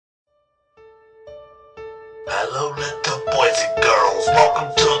Hello little boys and girls,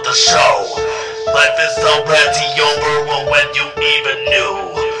 welcome to the show. Life is already over when you even knew.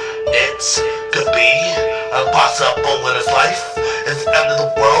 It's could be impossible in this life. It's the end of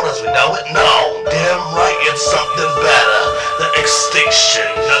the world as we know it. No, damn right it's something better. The extinction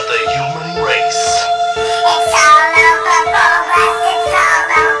of the human race. It's all over for us, it's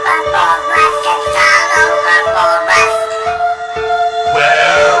all over for us, it's all over for us.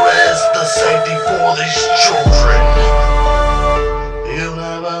 Where is the safety for these children? You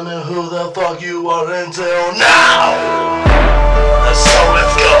never knew who the fuck you are until now.